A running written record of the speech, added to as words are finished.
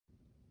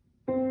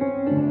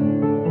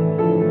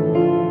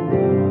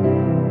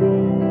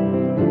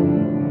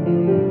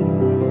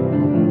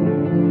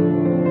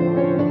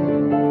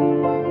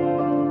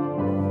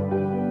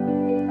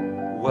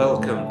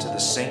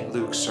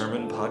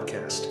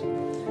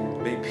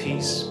May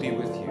peace be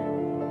with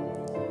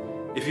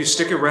you. If you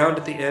stick around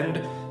at the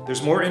end,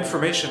 there's more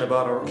information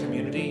about our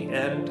community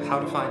and how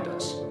to find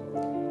us.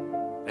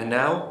 And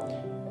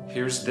now,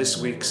 here's this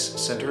week's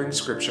Centering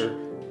Scripture,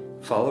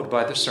 followed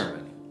by the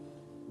sermon.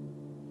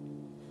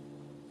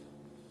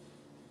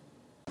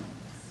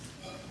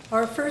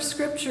 Our first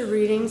scripture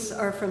readings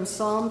are from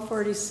Psalm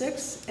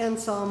 46 and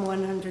Psalm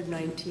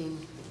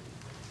 119.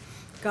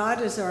 God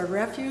is our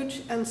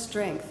refuge and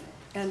strength,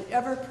 and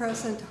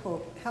ever-present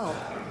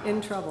help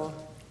in trouble.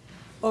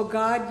 O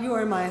God, you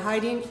are my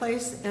hiding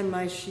place and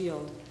my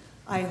shield.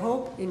 I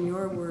hope in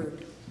your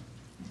word.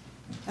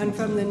 And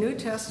from the New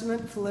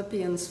Testament,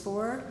 Philippians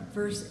 4,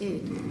 verse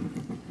 8.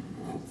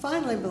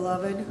 Finally,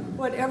 beloved,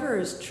 whatever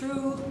is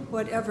true,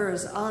 whatever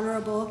is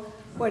honorable,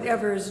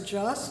 whatever is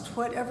just,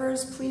 whatever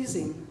is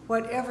pleasing,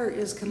 whatever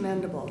is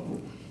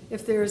commendable,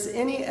 if there is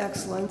any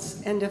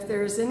excellence, and if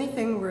there is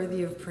anything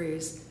worthy of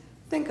praise,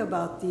 think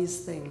about these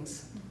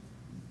things.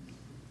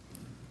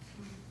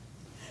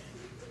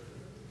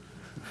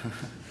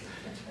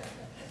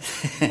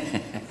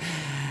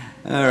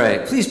 All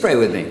right, please pray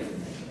with me.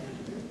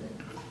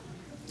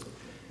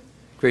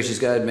 Gracious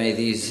God, may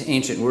these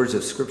ancient words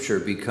of Scripture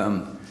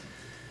become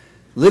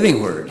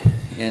living word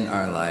in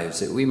our lives,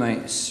 that we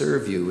might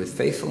serve you with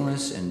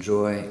faithfulness and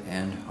joy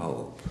and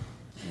hope.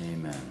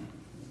 Amen.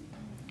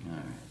 All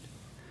right.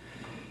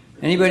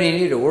 Anybody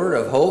need a word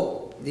of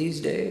hope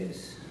these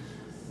days?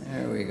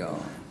 There we go.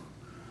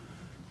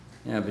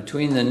 Yeah,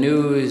 between the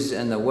news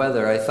and the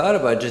weather, I thought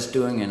about just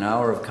doing an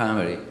hour of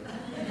comedy.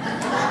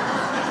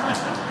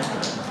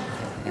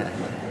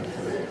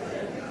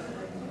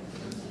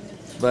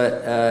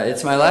 But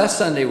it's my last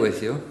Sunday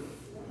with you.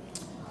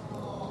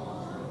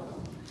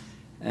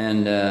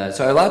 And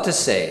so I have a lot to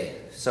say,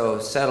 so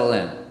settle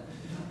in.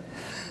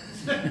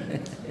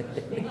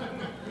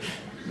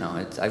 No,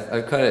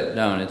 I've cut it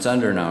down. It's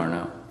under an hour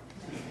now.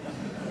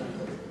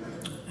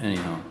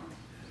 Anyhow.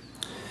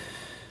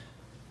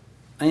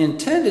 I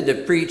intended to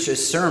preach a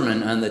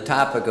sermon on the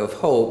topic of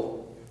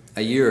hope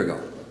a year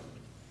ago.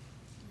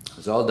 It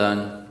was all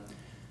done,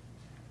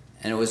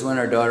 and it was when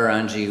our daughter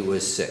Angie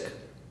was sick.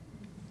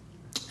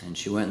 And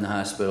she went in the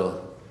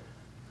hospital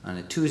on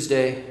a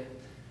Tuesday,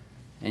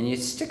 and you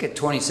stick a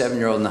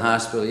 27-year-old in the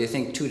hospital, you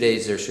think 2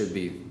 days there should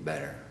be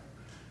better.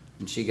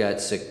 And she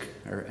got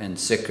sicker and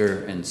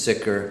sicker and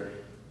sicker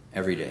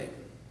every day.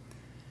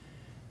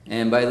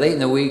 And by late in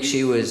the week,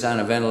 she was on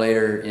a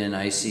ventilator in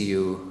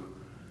ICU,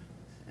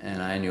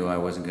 and I knew I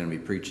wasn't going to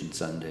be preaching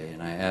Sunday.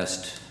 And I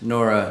asked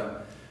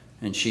Nora,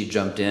 and she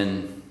jumped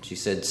in. She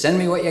said, "Send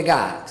me what you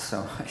got."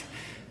 So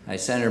I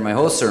sent her my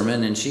whole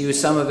sermon, and she used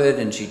some of it,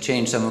 and she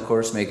changed some, of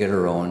course, make it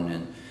her own.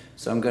 And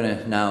so I'm going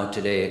to now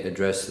today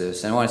address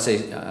this. And I want to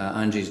say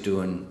Angie's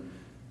doing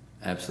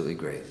absolutely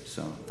great.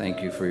 So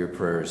thank you for your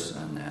prayers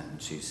on that. And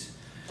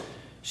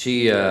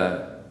she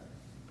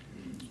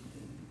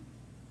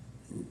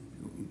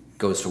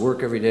goes to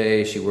work every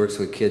day. She works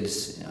with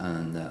kids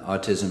on the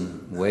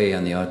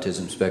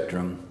autism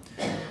spectrum.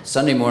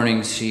 Sunday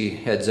mornings, she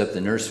heads up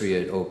the nursery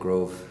at Oak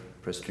Grove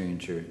Presbyterian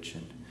Church,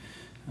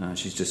 and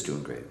she's just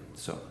doing great.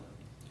 So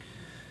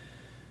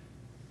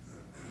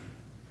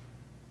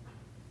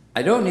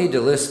I don't need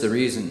to list the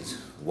reasons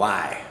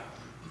why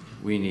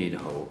we need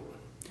hope.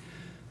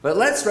 But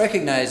let's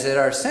recognize that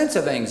our sense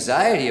of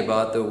anxiety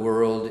about the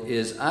world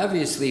is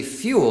obviously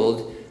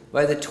fueled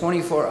by the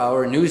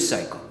 24-hour news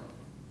cycle.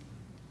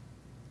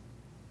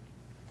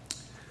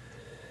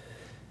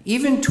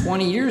 Even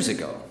 20 years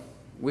ago,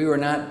 we were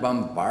not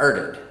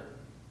bombarded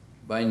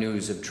by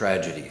news of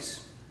tragedies.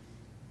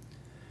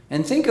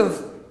 And think of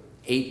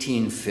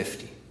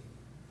 1850.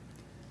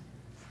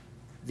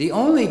 The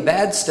only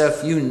bad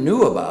stuff you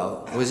knew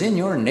about was in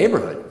your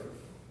neighborhood.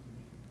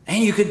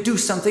 And you could do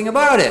something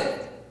about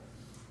it.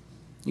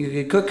 You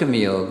could cook a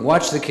meal,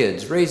 watch the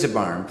kids, raise a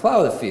barn,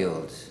 plow the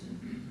fields.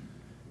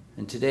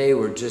 And today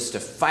we're just a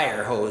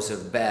fire hose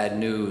of bad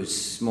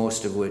news,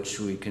 most of which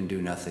we can do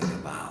nothing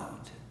about.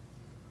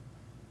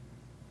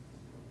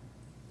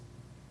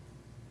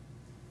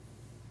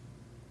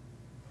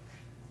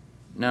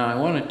 Now, I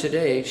want to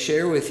today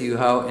share with you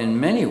how, in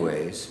many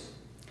ways,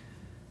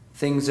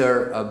 things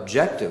are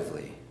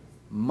objectively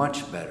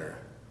much better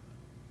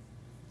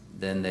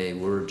than they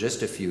were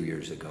just a few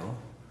years ago,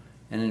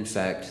 and in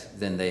fact,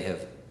 than they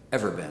have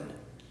ever been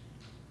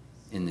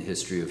in the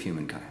history of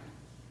humankind.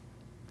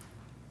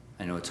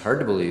 I know it's hard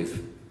to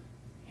believe.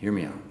 Hear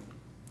me out.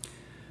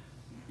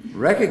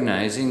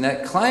 Recognizing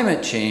that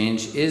climate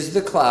change is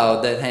the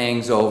cloud that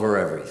hangs over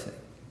everything.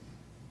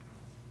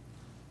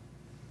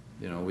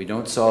 We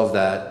don't solve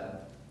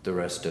that, the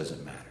rest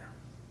doesn't matter.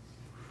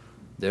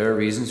 There are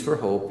reasons for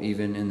hope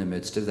even in the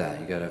midst of that.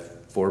 You got a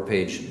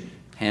 4-page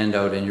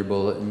handout in your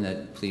bulletin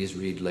that please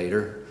read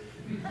later.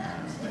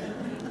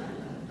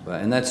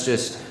 And that's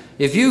just,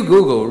 if you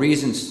Google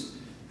reasons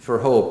for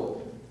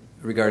hope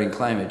regarding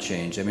climate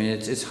change,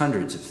 it's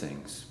hundreds of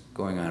things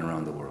going on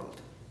around the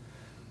world.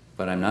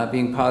 But I'm not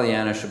being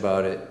Pollyannish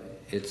about it.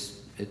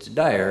 It's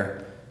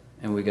dire,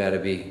 and we got to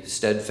be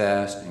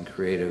steadfast and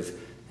creative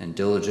and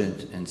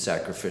diligent and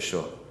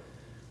sacrificial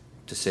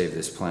to save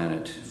this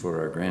planet for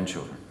our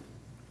grandchildren.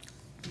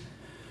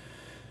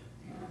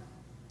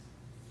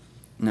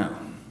 Now,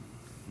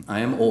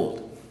 I am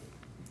old.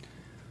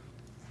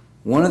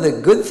 One of the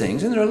good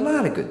things, and there are a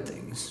lot of good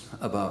things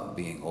about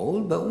being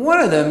old, but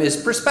one of them is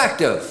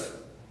perspective.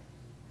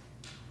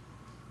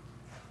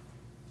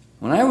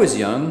 When I was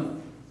young,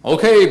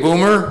 okay,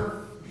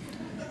 boomer.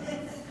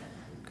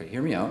 Okay,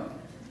 hear me out.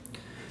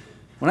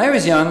 When I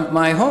was young,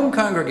 my home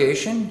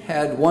congregation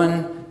had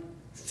one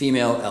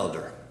female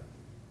elder.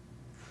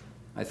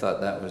 I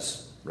thought that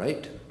was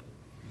right.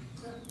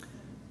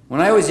 When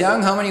I was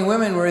young, how many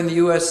women were in the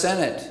U.S.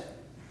 Senate?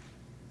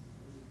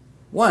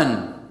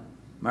 One,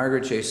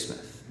 Margaret Chase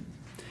Smith.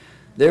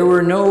 There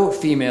were no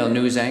female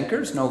news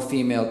anchors, no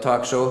female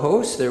talk show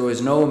hosts. There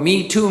was no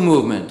Me Too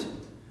movement.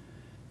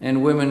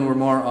 And women were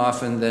more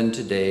often than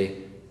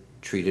today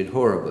treated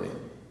horribly.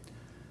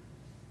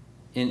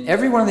 In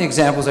every one of the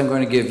examples I'm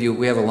going to give you,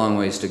 we have a long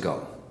ways to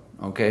go.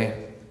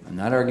 Okay? I'm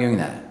not arguing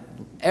that.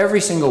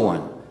 Every single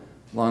one,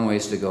 long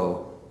ways to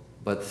go,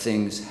 but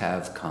things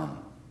have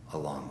come a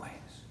long ways.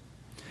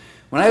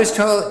 When I was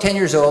 10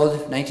 years old,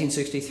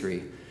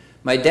 1963,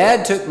 my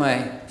dad took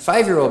my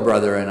 5-year-old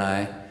brother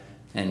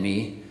and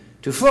me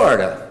to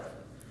Florida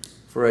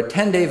for a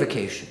 10-day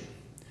vacation.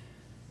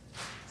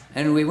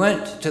 And we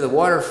went to the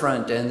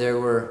waterfront, and there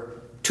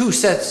were 2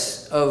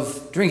 sets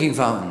of drinking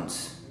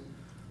fountains.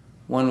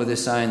 One with a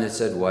sign that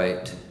said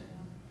white,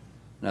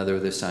 another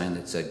with a sign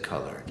that said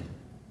colored.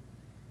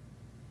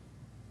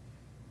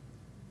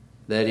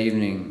 That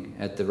evening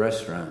at the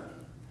restaurant,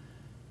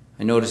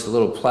 I noticed a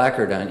little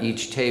placard on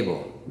each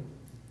table.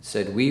 It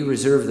said, "We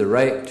reserve the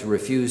right to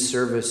refuse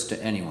service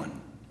to anyone."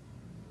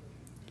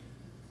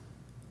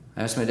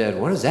 I asked my dad,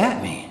 "What does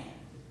that mean?"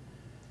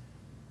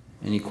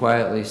 And he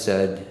quietly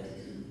said,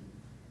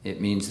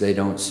 "It means they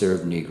don't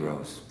serve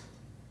Negroes."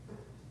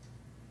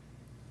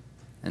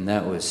 And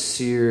that was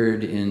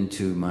seared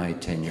into my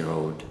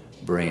 10-year-old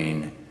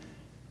brain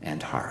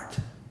and heart.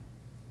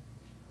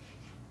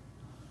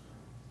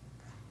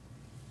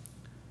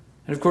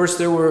 And of course,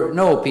 there were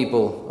no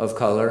people of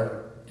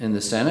color in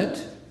the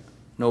Senate,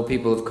 no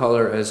people of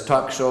color as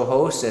talk show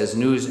hosts, as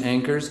news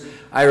anchors.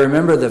 I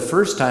remember the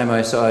first time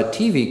I saw a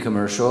TV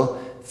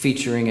commercial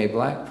featuring a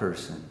black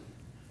person.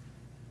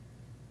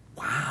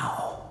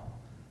 Wow,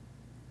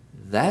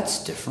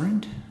 that's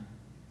different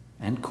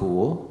and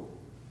cool.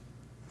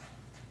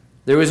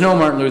 There was no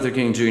Martin Luther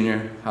King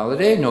Jr.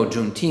 holiday, no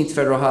Juneteenth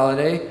federal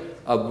holiday.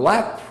 A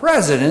black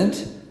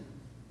president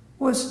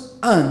was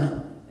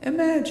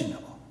unimaginable.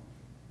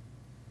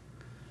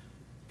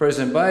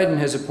 President Biden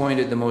has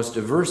appointed the most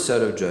diverse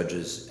set of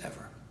judges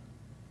ever.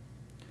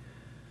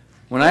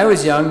 When I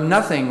was young,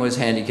 nothing was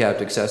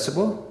handicapped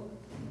accessible.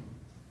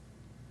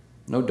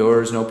 No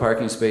doors, no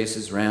parking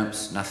spaces,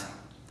 ramps, nothing.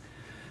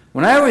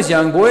 When I was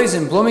young, boys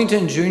in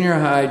Bloomington Junior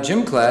High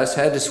gym class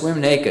had to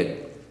swim naked.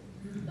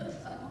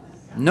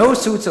 No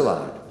suits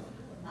allowed.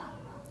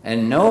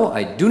 And no,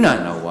 I do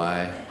not know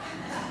why.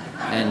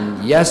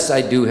 And yes,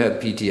 I do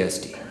have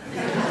PTSD.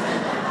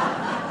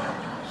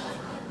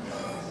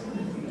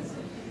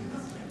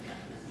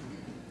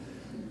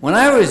 When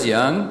I was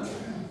young,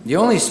 the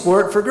only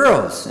sport for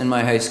girls in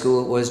my high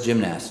school was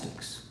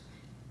gymnastics.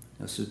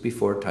 This was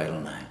before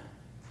Title IX.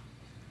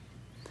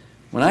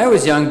 When I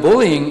was young,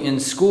 bullying in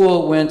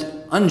school went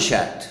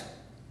unchecked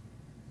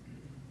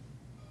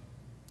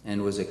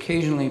and was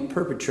occasionally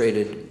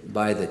perpetrated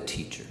by the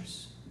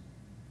teachers.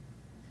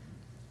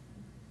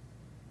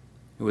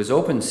 It was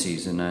open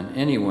season on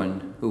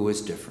anyone who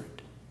was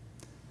different.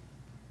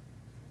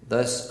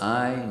 Thus,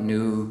 I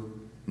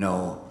knew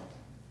no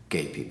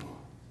gay people.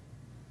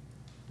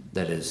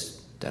 That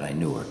is, that I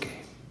knew were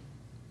gay.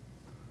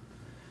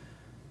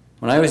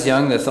 When I was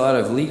young, the thought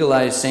of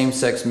legalized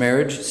same-sex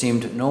marriage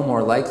seemed no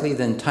more likely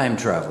than time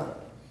travel.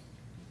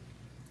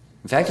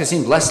 In fact, it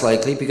seemed less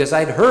likely because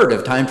I'd heard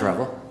of time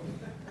travel.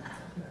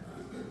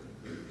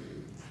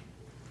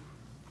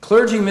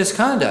 Clergy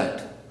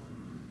misconduct.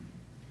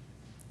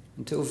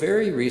 Until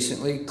very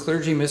recently,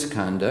 clergy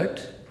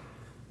misconduct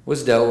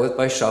was dealt with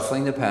by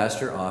shuffling the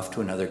pastor off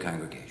to another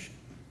congregation.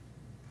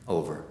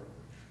 Over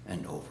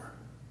and over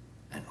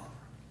and over.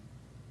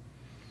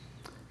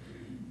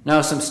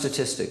 Now some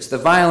statistics. The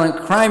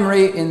violent crime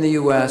rate in the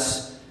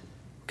U.S.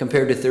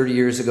 compared to 30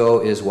 years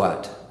ago is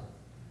what?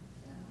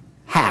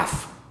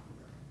 Half.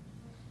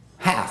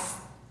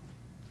 Half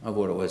of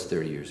what it was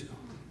 30 years ago.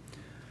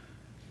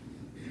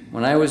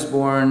 When I was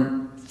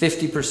born,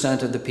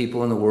 50% of the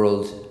people in the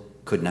world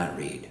could not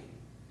read.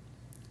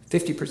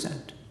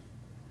 50%.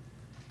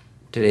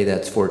 Today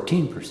that's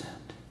 14%.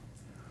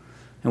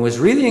 And what's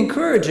really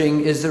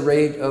encouraging is the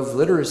rate of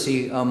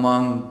literacy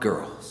among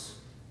girls.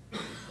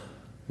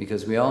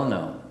 Because we all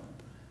know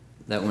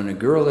that when a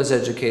girl is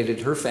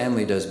educated, her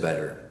family does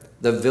better,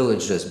 the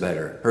village does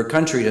better, her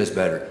country does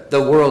better,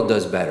 the world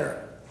does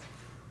better.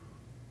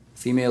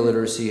 Female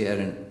literacy at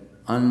an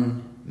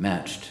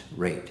unmatched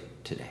rate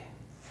today.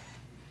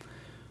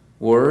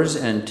 Wars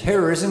and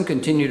terrorism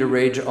continue to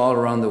rage all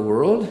around the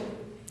world.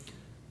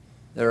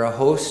 There are a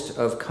host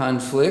of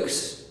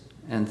conflicts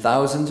and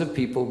thousands of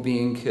people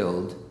being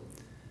killed.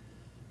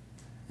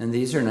 And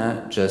these are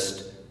not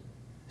just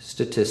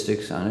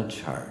statistics on a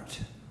chart.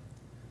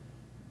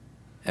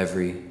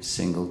 Every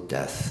single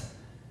death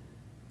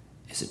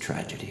is a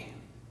tragedy.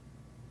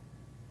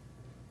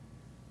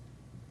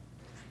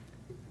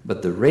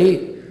 But the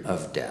rate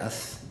of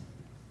death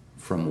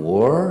from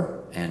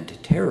war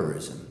and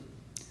terrorism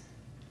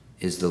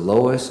is the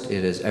lowest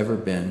it has ever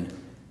been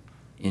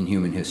in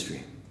human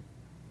history.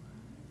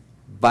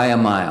 By a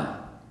mile.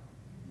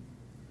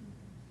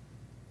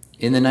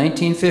 In the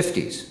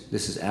 1950s,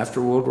 this is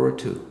after World War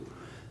II,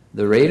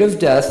 the rate of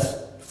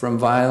death from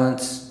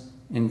violence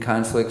in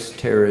conflicts,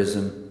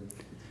 terrorism,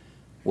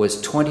 was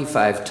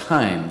 25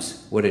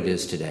 times what it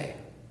is today.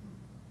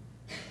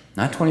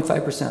 Not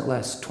 25%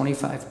 less,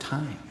 25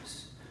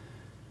 times.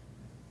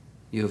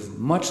 You have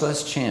much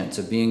less chance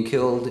of being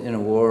killed in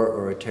a war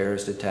or a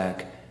terrorist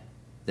attack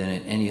than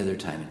at any other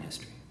time in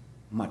history.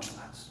 Much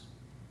less.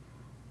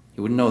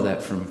 You wouldn't know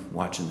that from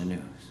watching the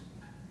news.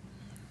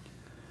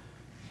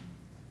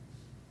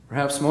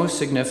 Perhaps most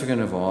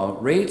significant of all,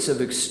 rates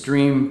of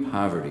extreme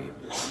poverty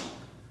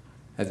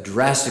have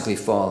drastically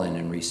fallen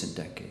in recent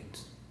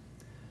decades.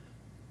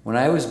 When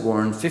I was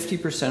born,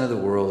 50% of the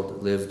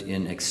world lived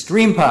in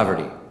extreme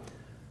poverty.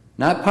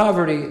 Not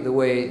poverty the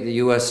way the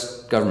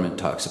U.S. government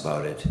talks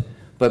about it,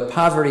 but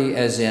poverty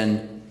as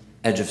in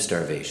edge of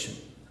starvation.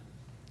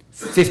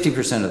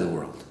 50% of the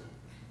world.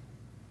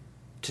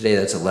 Today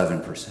that's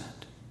 11%.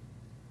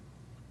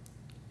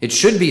 It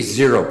should be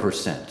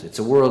 0%. It's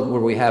a world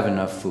where we have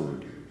enough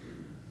food.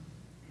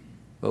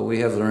 But we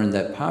have learned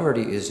that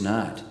poverty is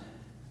not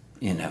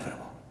inevitable.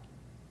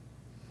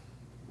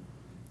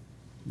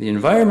 The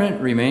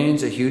environment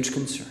remains a huge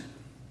concern.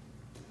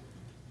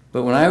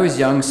 But when I was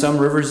young, some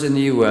rivers in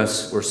the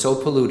U.S. were so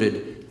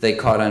polluted they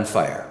caught on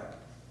fire.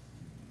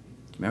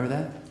 Do you remember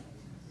that?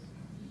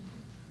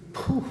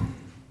 Whew.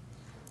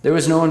 There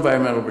was no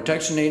Environmental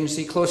Protection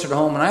Agency. Closer to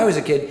home, when I was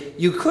a kid,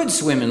 you could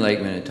swim in Lake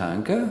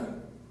Minnetonka.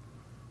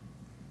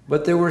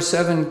 But there were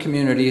 7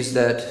 communities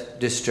that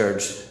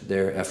discharged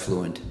their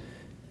effluent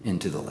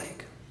into the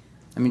lake.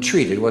 I mean,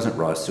 treated, it wasn't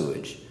raw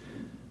sewage,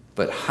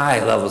 but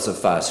high levels of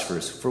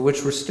phosphorus, for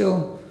which we're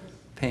still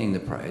paying the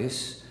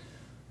price.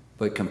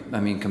 But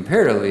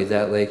comparatively,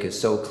 that lake is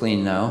so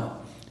clean now,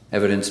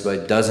 evidenced by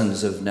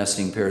dozens of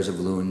nesting pairs of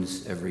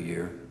loons every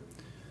year.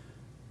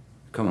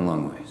 Come a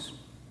long ways.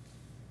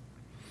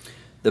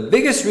 The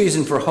biggest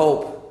reason for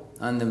hope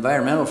on the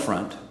environmental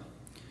front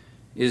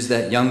is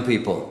that young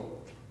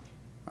people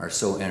are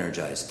so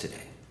energized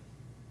today.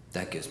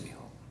 That gives me hope.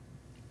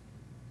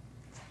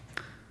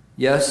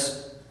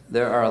 Yes,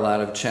 there are a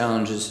lot of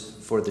challenges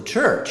for the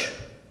church,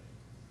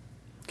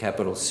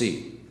 capital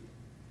C.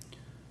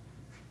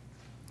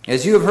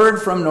 As you have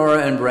heard from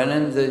Nora and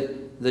Brennan,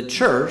 the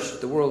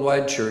church, the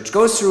worldwide church,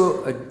 goes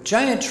through a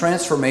giant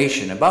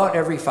transformation about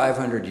every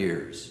 500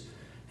 years.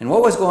 And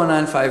what was going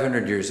on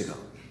 500 years ago?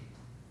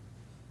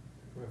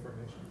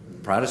 Reformation.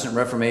 Protestant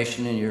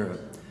Reformation in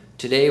Europe.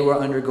 Today we're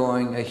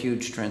undergoing a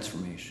huge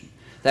transformation.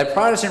 That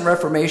Protestant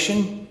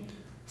Reformation,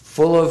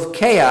 full of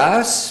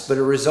chaos, but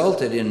it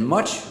resulted in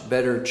much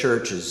better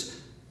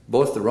churches,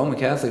 both the Roman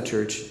Catholic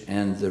Church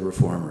and the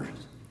Reformers.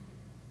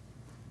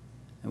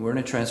 And we're in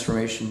a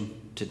transformation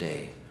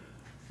today.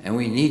 And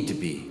we need to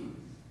be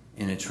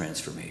in a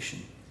transformation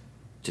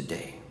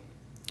today.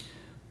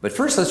 But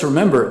first, let's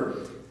remember,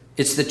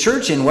 it's the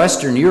church in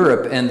Western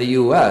Europe and the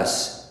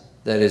U.S.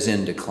 that is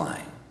in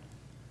decline.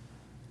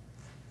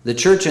 The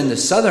church in the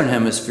Southern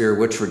Hemisphere,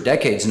 which for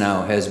decades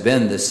now has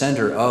been the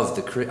center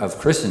of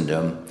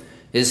Christendom,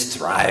 is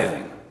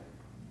thriving.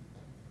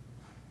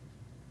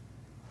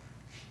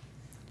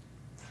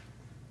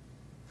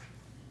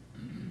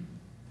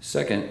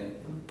 Second,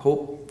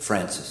 Pope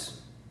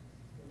Francis.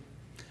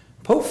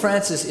 Pope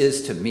Francis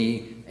is, to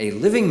me, a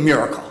living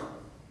miracle.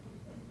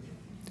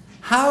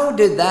 How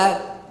did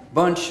that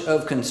bunch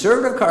of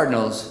conservative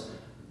cardinals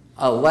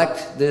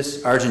elect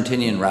this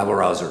Argentinian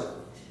rabble-rouser?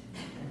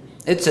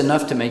 It's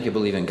enough to make you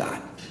believe in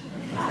God.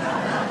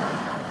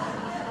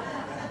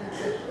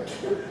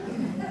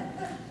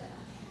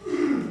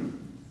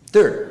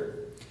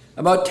 Third,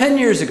 about 10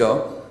 years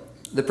ago,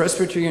 the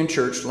Presbyterian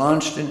Church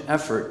launched an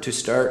effort to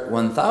start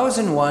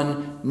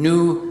 1,001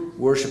 new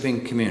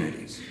worshiping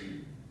communities.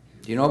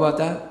 Do you know about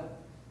that?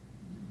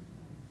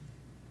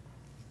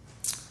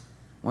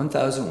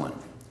 1,001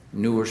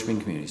 new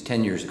worshiping communities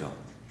 10 years ago.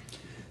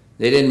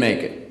 They didn't make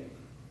it.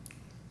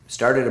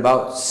 Started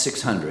about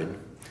 600.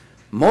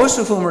 Most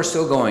of whom are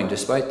still going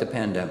despite the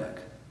pandemic.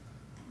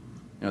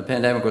 The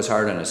pandemic was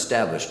hard on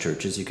established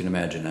churches, you can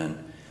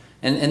imagine.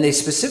 And they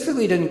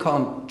specifically didn't call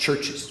them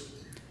churches,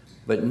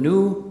 but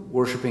new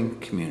worshiping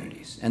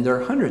communities. And there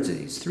are hundreds of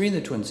these, 3 in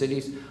the Twin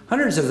Cities,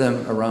 hundreds of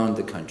them around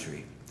the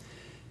country.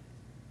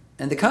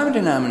 And the common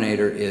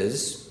denominator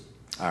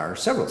are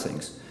several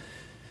things.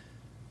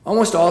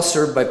 Almost all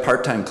served by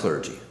part-time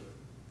clergy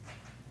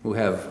who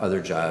have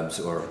other jobs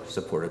or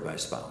supported by a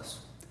spouse.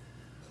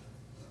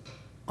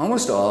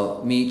 Almost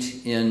all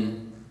meet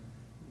in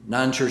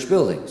non-church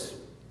buildings,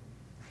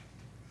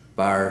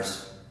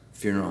 bars,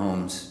 funeral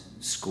homes,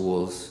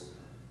 schools,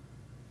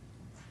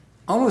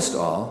 almost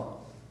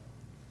all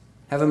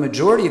have a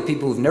majority of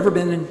people who've never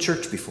been in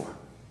church before.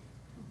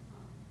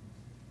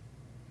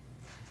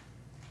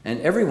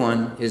 And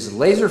everyone is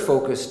laser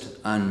focused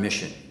on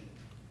mission.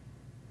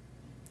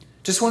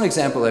 Just one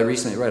example I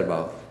recently read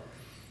about.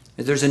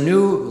 There's a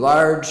new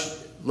large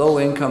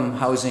low-income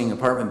housing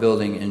apartment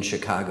building in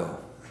Chicago.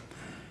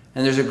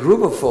 And there's a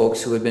group of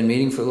folks who have been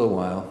meeting for a little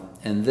while,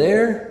 and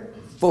their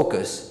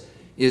focus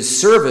is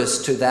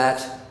service to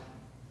that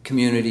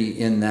community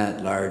in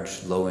that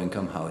large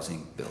low-income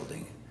housing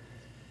building.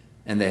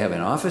 And they have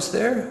an office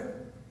there.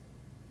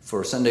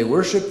 For Sunday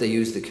worship, they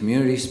use the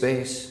community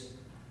space.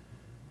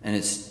 And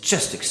it's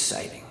just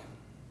exciting.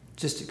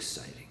 Just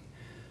exciting.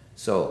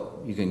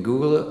 So you can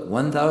Google it,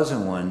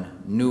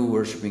 1001 New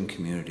Worshiping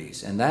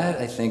Communities. And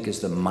that, I think, is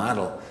the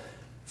model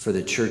for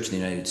the church in the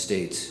United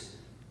States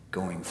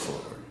going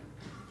forward.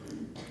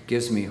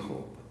 Gives me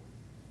hope.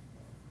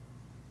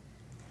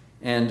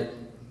 And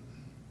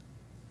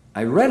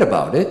I read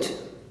about it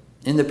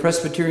in the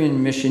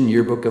Presbyterian Mission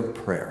Yearbook of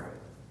Prayer.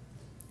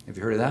 Have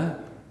you heard of that?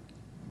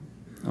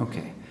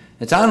 Okay.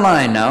 It's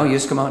online now. It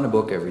used to come out in a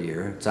book every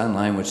year. It's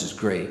online, which is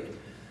great.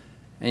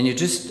 And you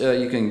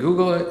can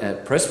Google it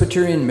at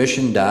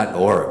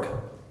presbyterianmission.org.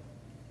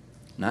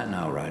 Not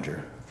now,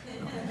 Roger.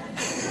 No.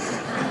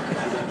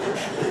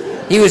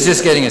 He was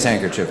just getting his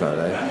handkerchief out.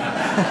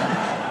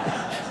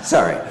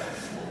 Sorry.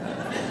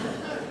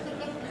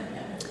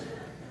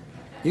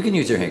 You can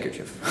use your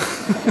handkerchief.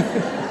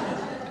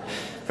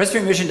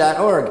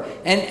 presbyterianmission.org.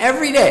 And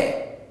every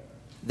day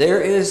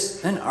there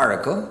is an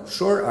article,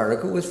 short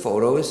article with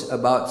photos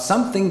about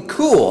something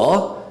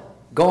cool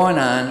going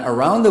on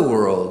around the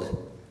world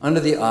under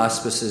the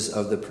auspices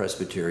of the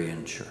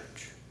Presbyterian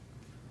Church.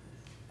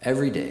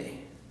 Every day.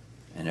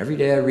 And every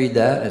day I read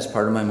that as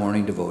part of my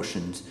morning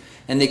devotions.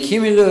 And the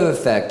cumulative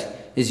effect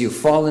is you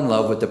fall in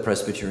love with the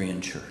Presbyterian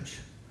Church.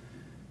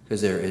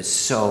 Because there is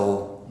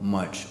so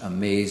much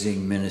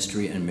amazing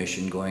ministry and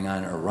mission going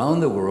on around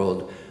the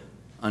world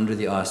under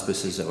the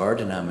auspices of our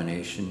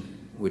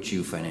denomination, which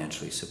you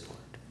financially support.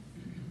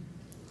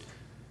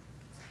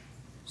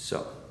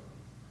 So,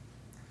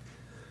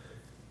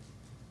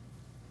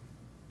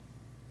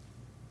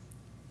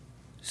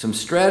 some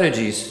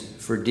strategies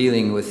for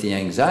dealing with the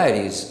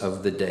anxieties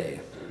of the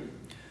day.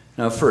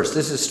 Now first,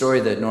 this is a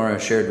story that Nora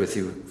shared with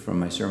you from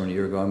my sermon a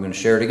year ago. I'm going to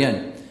share it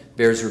again.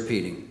 Bears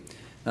repeating.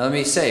 Now let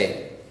me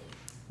say,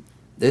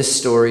 this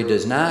story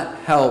does not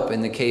help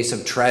in the case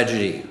of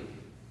tragedy,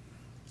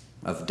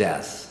 of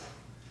death.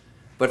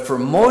 But for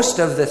most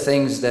of the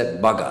things that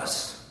bug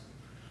us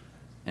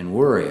and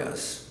worry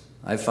us,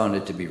 I found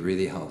it to be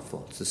really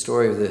helpful. It's the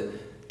story of the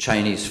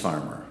Chinese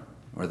farmer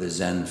or the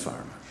Zen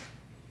farmer.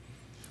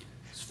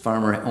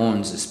 Farmer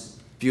owns this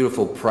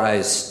beautiful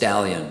prize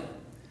stallion.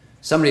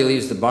 Somebody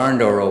leaves the barn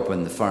door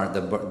open. The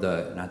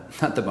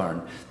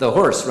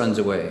horse runs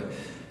away.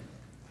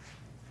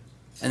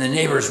 And the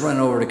neighbors run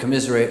over to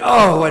commiserate.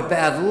 Oh, what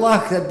bad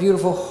luck, that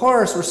beautiful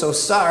horse. We're so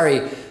sorry.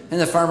 And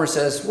the farmer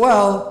says,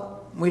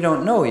 well, we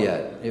don't know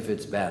yet if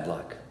it's bad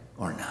luck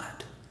or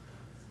not.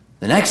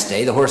 The next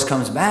day, the horse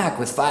comes back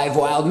with 5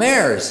 wild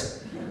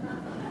mares.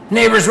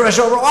 Neighbors rush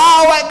over.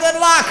 Oh, what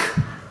good luck.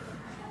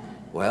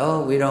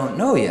 Well, we don't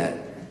know yet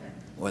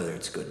whether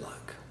it's good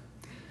luck.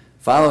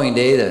 Following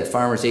day, the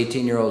farmer's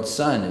 18-year-old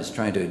son is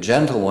trying to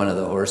gentle one of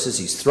the horses.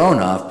 He's thrown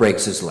off,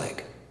 breaks his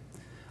leg.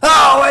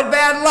 Oh, what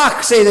bad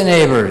luck, say the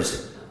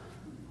neighbors.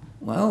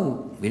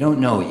 Well, we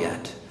don't know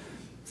yet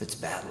if it's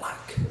bad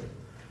luck.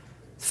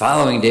 The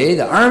following day,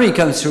 the army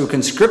comes through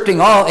conscripting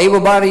all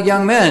able-bodied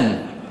young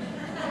men.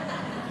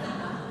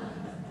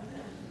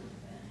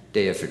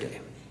 Day after day.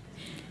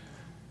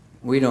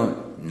 We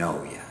don't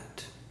know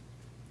yet.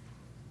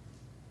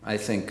 I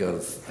think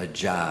of a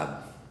job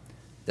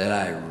that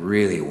I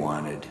really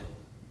wanted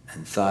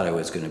and thought I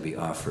was going to be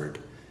offered,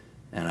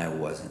 and I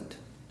wasn't.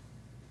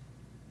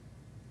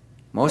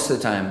 Most of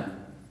the time,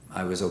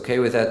 I was okay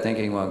with that,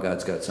 thinking, well,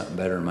 God's got something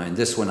better in mind.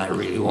 This one I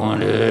really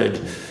wanted.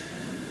 And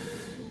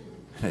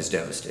I was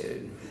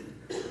devastated.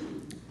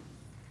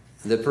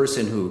 The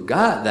person who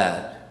got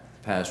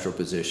that pastoral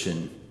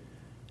position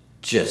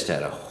just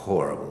had a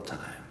horrible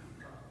time.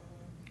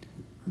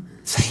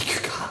 Thank you,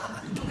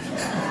 God.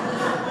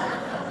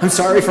 I'm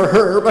sorry for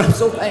her, but I'm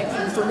so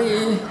thankful for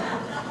me.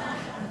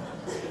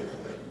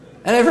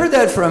 And I've heard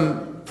that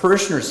from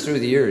parishioners through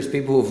the years,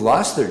 people who've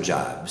lost their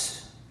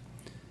jobs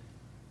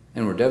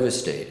and were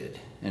devastated,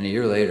 and a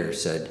year later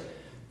said,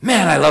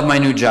 man, I love my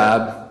new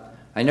job.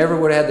 I never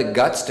would have had the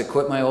guts to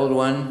quit my old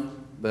one,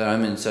 but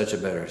I'm in such a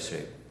better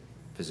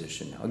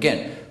position now.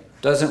 Again,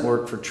 doesn't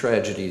work for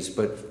tragedies,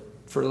 but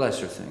for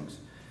lesser things,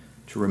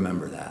 to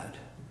remember that.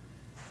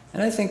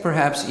 And I think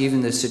perhaps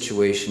even the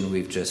situation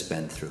we've just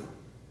been through.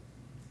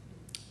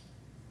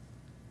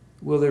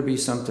 Will there be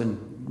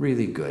something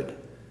really good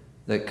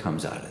that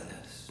comes out of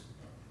this?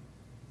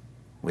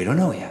 We don't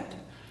know yet.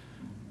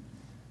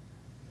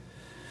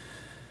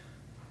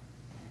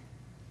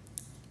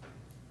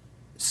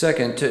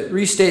 Second, to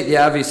restate the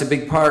obvious, a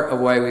big part of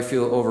why we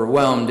feel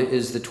overwhelmed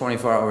is the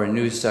 24-hour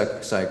news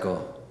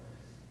cycle.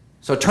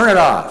 So turn it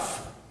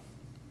off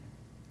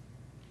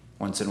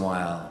once in a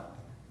while,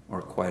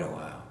 or quite a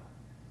while.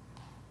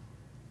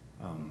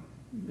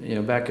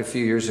 Back a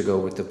few years ago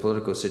with the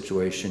political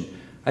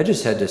situation, I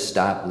just had to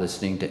stop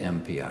listening to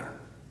NPR.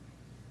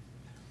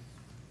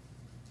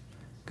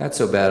 Got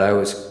so bad I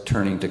was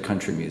turning to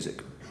country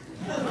music.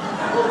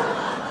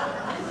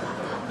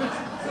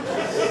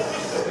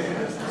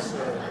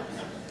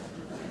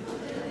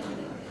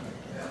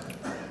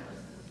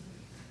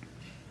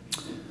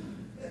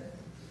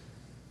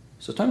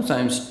 So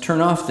sometimes turn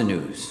off the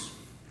news.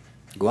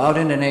 Go out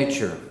into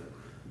nature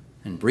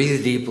and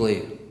breathe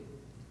deeply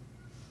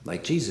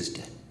like Jesus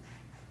did.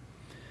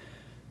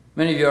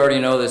 Many of you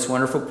already know this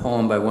wonderful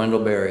poem by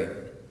Wendell Berry,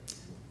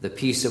 The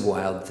Peace of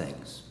Wild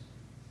Things.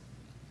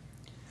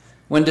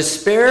 When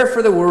despair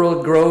for the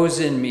world grows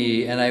in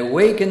me, and I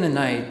wake in the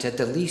night at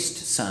the least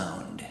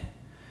sound,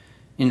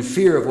 in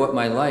fear of what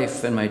my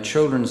life and my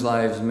children's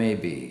lives may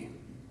be,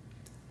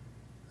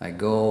 I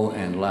go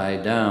and lie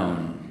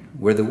down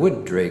where the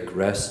wood drake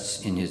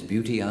rests in his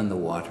beauty on the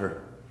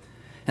water,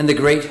 and the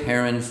great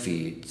heron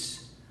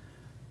feeds.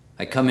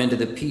 I come into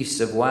the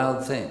peace of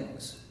wild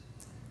things,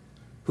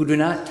 who do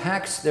not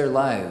tax their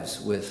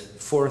lives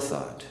with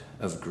forethought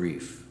of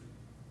grief.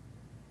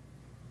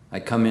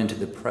 I come into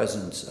the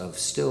presence of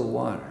still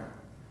water,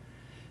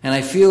 and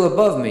I feel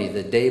above me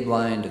the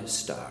day-blind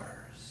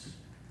stars,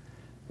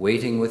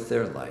 waiting with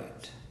their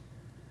light.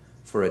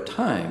 For a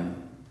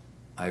time,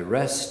 I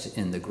rest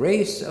in the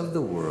grace of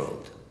the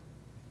world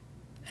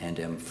and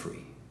am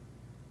free.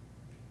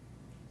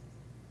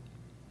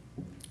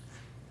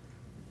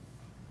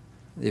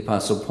 The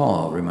Apostle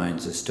Paul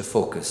reminds us to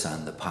focus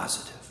on the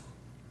positive.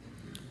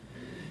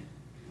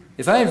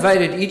 If I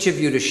invited each of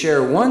you to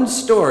share one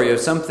story of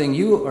something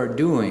you are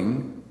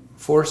doing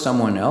for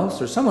someone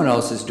else or someone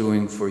else is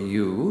doing for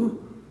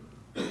you,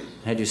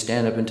 had you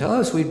stand up and tell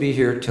us, we'd be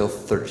here till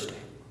Thursday.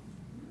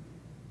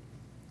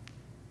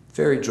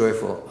 Very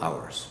joyful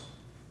hours.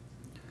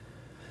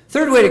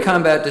 Third way to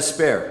combat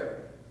despair.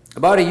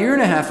 About a year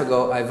and a half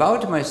ago, I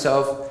vowed to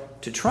myself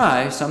to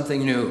try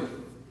something new.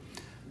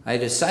 I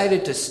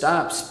decided to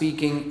stop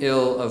speaking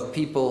ill of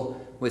people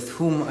with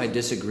whom I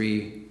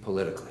disagree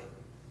politically.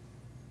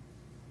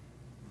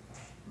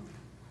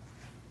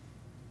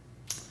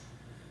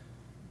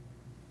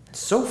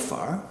 So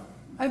far,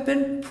 I've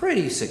been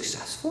pretty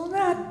successful,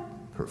 not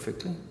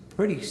perfectly,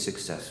 pretty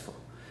successful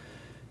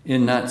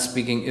in not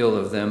speaking ill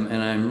of them,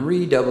 and I'm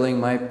redoubling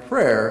my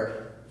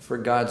prayer for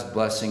God's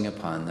blessing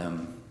upon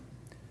them.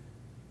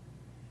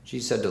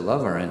 Jesus said to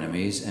love our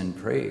enemies and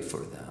pray for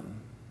them.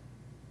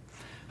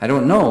 I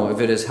don't know if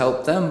it has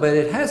helped them, but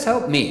it has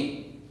helped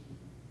me.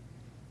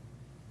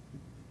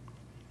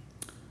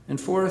 And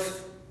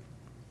fourth,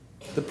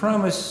 the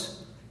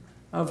promise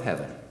of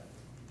heaven.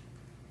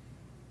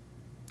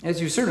 As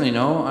you certainly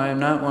know, I am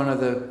not one of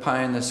the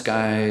pie in the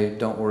sky,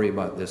 don't worry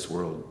about this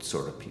world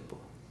sort of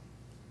people.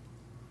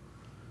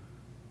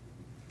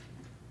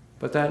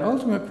 But that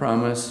ultimate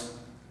promise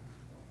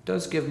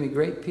does give me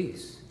great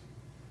peace.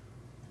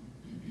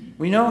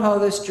 We know how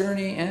this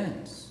journey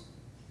ends.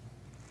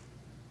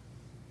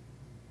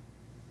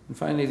 And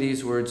finally,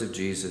 these words of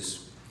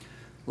Jesus.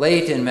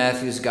 Late in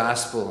Matthew's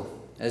gospel,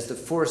 as the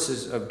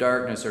forces of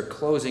darkness are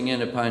closing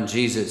in upon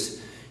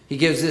Jesus, he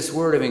gives this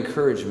word of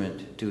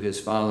encouragement to his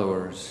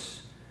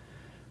followers.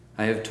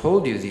 I have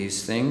told you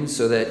these things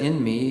so that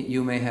in me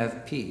you may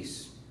have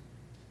peace.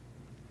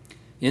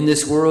 In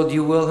this world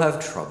you will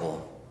have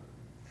trouble,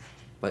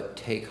 but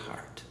take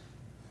heart.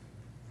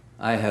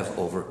 I have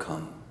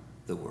overcome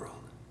the world.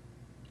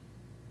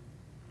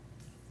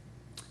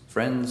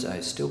 Friends,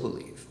 I still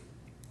believe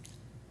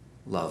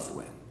love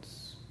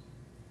wins.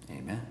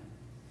 Amen.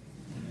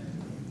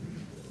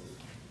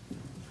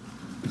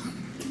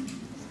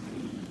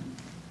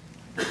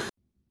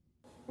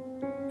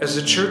 As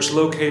a church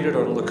located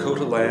on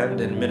Lakota land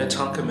in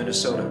Minnetonka,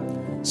 Minnesota,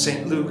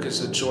 St. Luke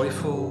is a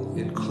joyful,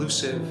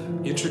 inclusive,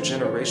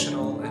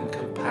 intergenerational, and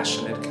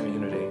compassionate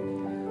community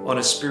on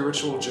a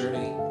spiritual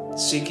journey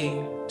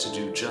seeking to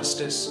do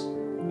justice,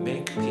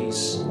 make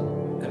peace,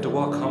 and to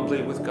walk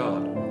humbly with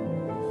God.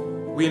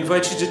 We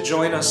invite you to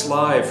join us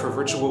live for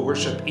virtual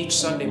worship each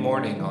Sunday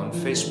morning on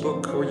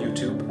Facebook or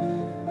YouTube,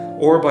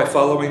 or by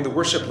following the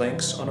worship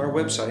links on our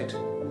website,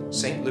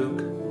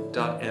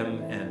 stluke.mn.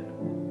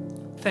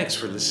 Thanks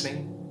for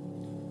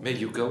listening. May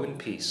you go in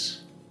peace.